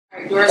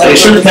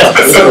Shooting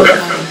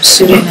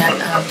at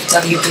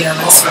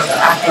WBLS with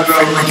Aqua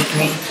from Lenny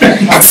Green.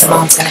 And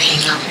Simone's gonna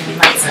hang out and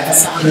write a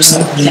song or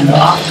something. And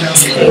all the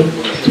girls hang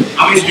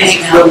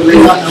out. We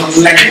all know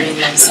Lenny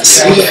Green is a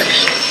singer.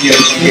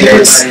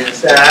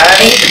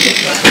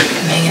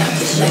 Hang out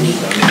with Lenny.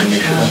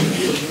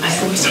 I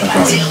always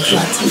surprise him with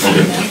lots of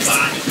females.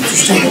 It's the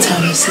second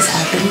time this has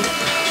happened.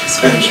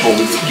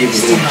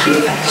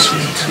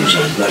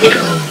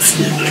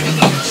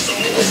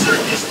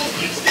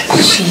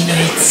 She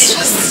needs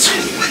just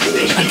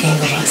a gang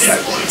of us.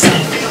 So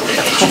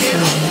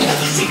hopefully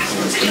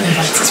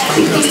invites us back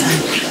next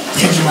time.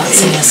 Think about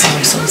singing a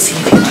song so see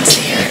if he wants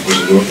to hear it.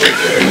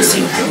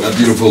 That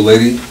beautiful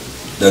lady,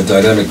 that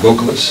dynamic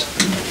vocalist,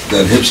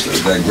 that hipster,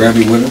 that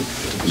Grammy winner,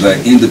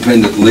 that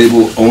independent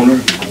label owner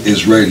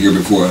is right here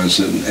before us,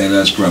 and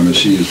as promised,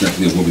 she is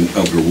definitely a woman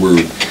of her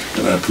word,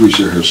 and I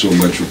appreciate her so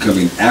much for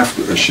coming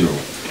after a show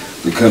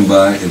to come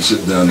by and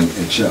sit down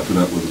and chop it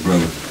up with a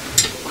brother.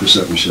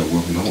 Chrisette Michele,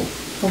 welcome home.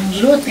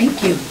 Bonjour,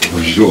 thank you.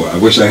 Bonjour. I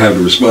wish I had the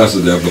response to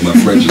that, but my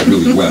French is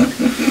really whack.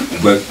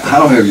 But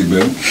how have you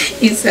been?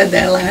 You said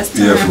that last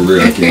time. Yeah, for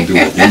real, I can't do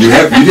it. And you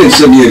didn't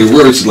send me any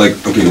words like,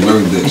 okay,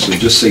 learn this, so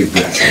just say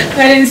that.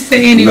 I didn't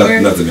say any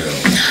words. Nothing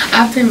else.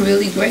 I've been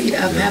really great.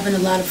 I'm having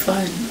a lot of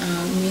fun.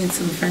 Me and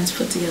some friends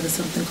put together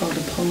something called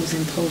a Pose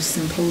and Post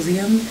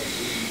Symposium.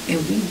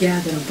 And we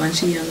gathered a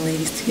bunch of young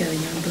ladies together,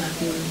 young black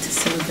women, to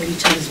celebrate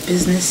each other's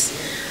business,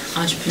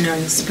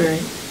 entrepreneurial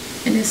spirit,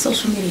 and their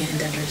social media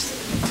endeavors.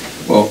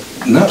 Well,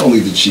 not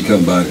only did she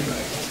come by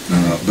tonight,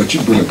 but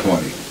you bring a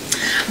party.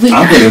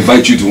 I'm going to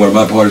invite you to one of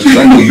my parties because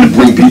I know you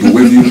bring people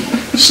with you.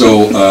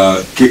 So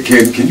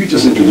can you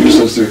just introduce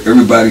us to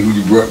everybody who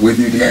you brought with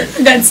you tonight?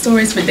 I got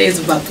stories for days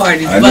about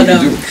parties. I know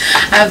you do.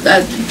 I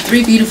have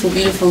three beautiful,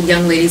 beautiful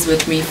young ladies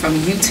with me from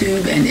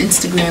YouTube and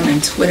Instagram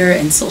and Twitter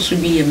and social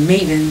media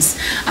mavens.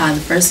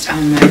 The first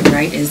on my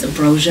right is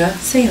Broja.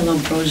 Say hello,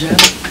 Broja.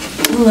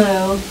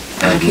 Hello.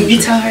 Can you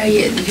tell her,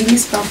 can you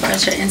spell for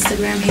us your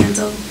Instagram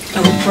handle?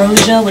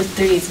 Broja with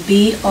 3 is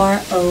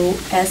BROSIAAA.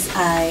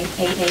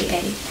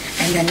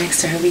 And then next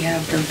to her we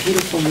have the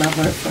beautiful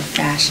lover for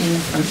fashion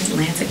from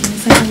Atlanta. Can you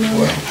say hello?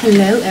 Wow.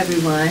 Hello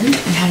everyone.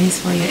 And how do you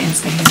spell your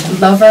Insta handle?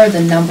 Lover,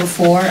 the number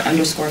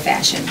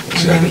 4_fashion.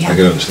 See, I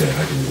can understand.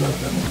 I can remember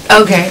that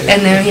one. Okay,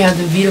 and then we have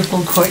the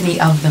beautiful Courtney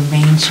of The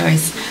Main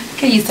Choice.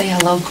 Can you say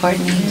hello,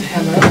 Courtney?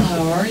 Hello,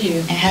 how are you?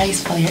 And how do you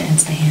spell your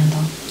Insta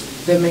handle?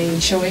 The Main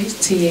Choice,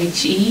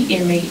 THEMANECHOI.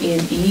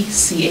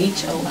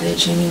 They're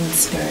genuine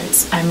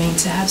spirits. I mean,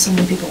 to have so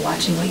many people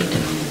watching what you're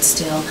doing and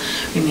still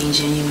remain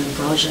genuine.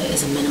 Broja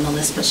is a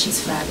minimalist, but she's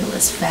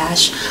fabulous.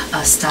 Fash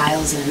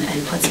styles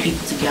and puts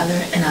people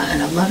together in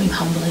a loving,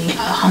 humble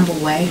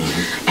way.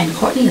 And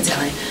Courtney is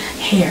like,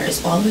 hair is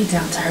all the way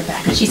down to her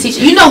back. And she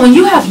teaches, you know, when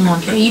you have long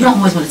hair, you don't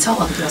always want to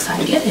tell other girls how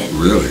to get it.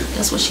 Really?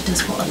 That's what she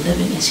does for a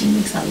living, and she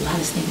makes a lot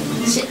of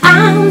statements.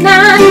 I'm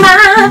not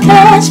my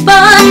best, but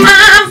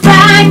I'm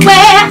right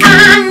where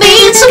I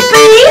need to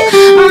be.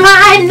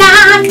 Might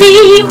not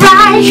be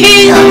right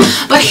here,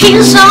 but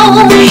he's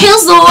on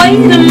his way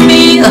to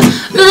me.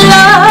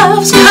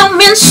 Love's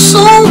coming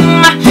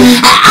soon.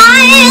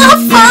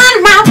 I'll find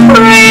my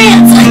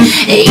prince.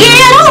 It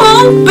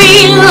won't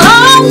be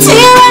long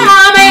till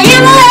I'm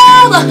in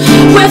love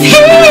with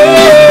him.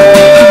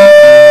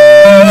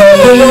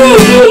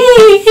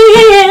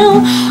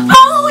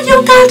 Oh, you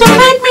got to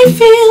make me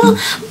feel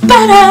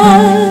better,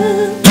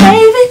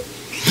 baby.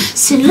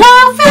 See,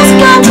 love has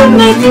got to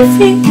make me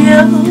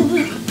feel